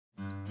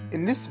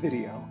In this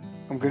video,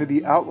 I'm going to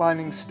be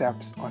outlining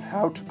steps on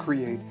how to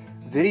create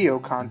video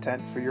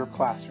content for your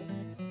classroom.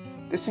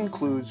 This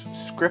includes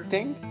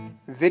scripting,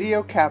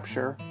 video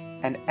capture,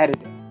 and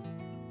editing.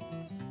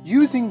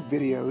 Using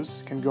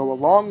videos can go a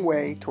long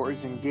way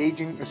towards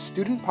engaging a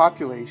student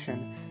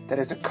population that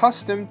is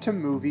accustomed to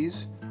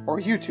movies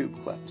or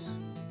YouTube clips.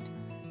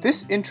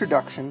 This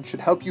introduction should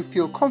help you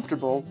feel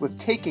comfortable with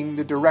taking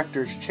the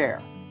director's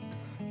chair.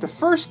 The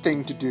first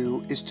thing to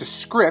do is to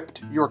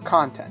script your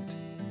content.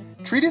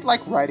 Treat it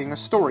like writing a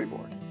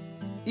storyboard.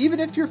 Even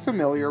if you're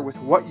familiar with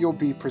what you'll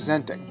be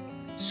presenting,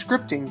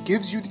 scripting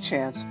gives you the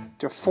chance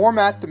to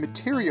format the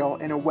material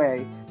in a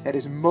way that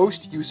is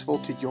most useful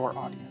to your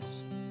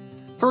audience.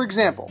 For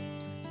example,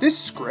 this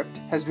script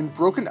has been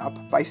broken up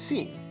by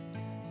scene.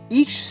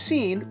 Each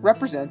scene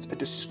represents a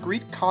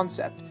discrete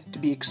concept to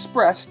be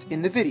expressed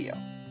in the video.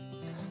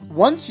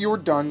 Once you're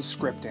done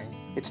scripting,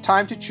 it's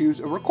time to choose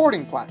a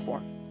recording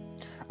platform.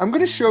 I'm going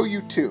to show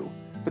you two,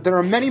 but there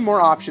are many more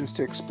options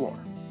to explore.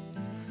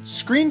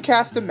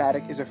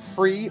 Screencast-O-Matic is a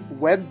free,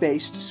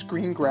 web-based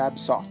screen grab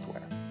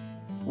software.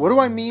 What do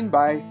I mean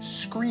by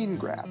screen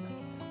grab?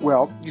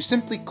 Well, you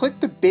simply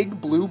click the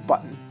big blue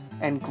button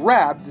and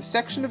grab the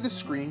section of the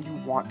screen you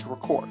want to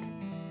record.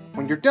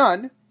 When you're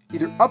done,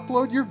 either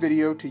upload your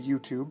video to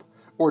YouTube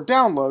or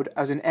download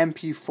as an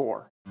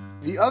MP4.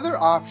 The other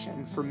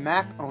option for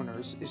Mac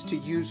owners is to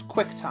use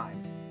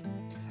QuickTime.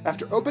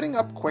 After opening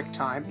up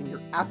QuickTime in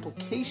your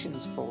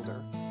Applications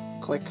folder,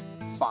 click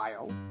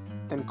File,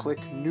 then click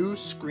New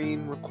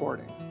Screen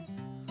Recording.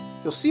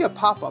 You'll see a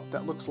pop-up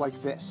that looks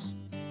like this.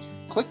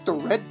 Click the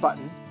red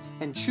button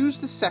and choose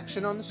the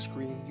section on the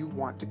screen you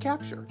want to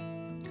capture.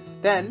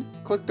 Then,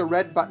 click the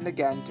red button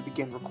again to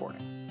begin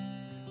recording.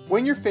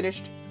 When you're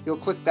finished, you'll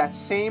click that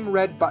same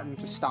red button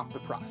to stop the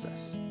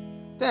process.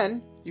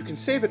 Then, you can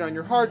save it on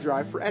your hard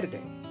drive for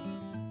editing.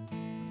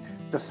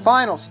 The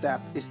final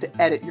step is to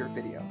edit your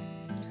video.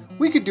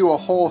 We could do a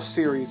whole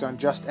series on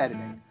just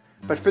editing,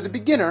 but for the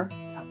beginner,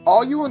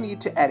 all you will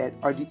need to edit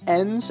are the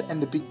ends and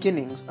the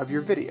beginnings of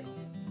your video.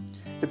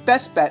 The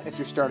best bet if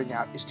you're starting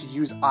out is to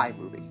use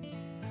iMovie.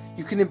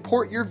 You can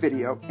import your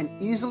video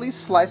and easily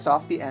slice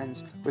off the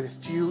ends with a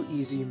few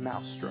easy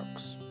mouse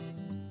strokes.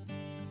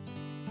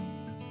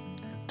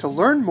 To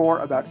learn more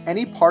about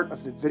any part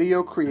of the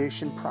video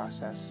creation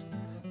process,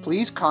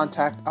 please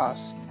contact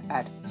us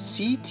at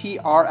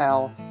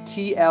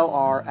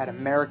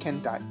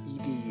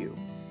ctrltlr@american.edu.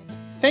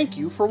 Thank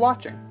you for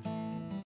watching.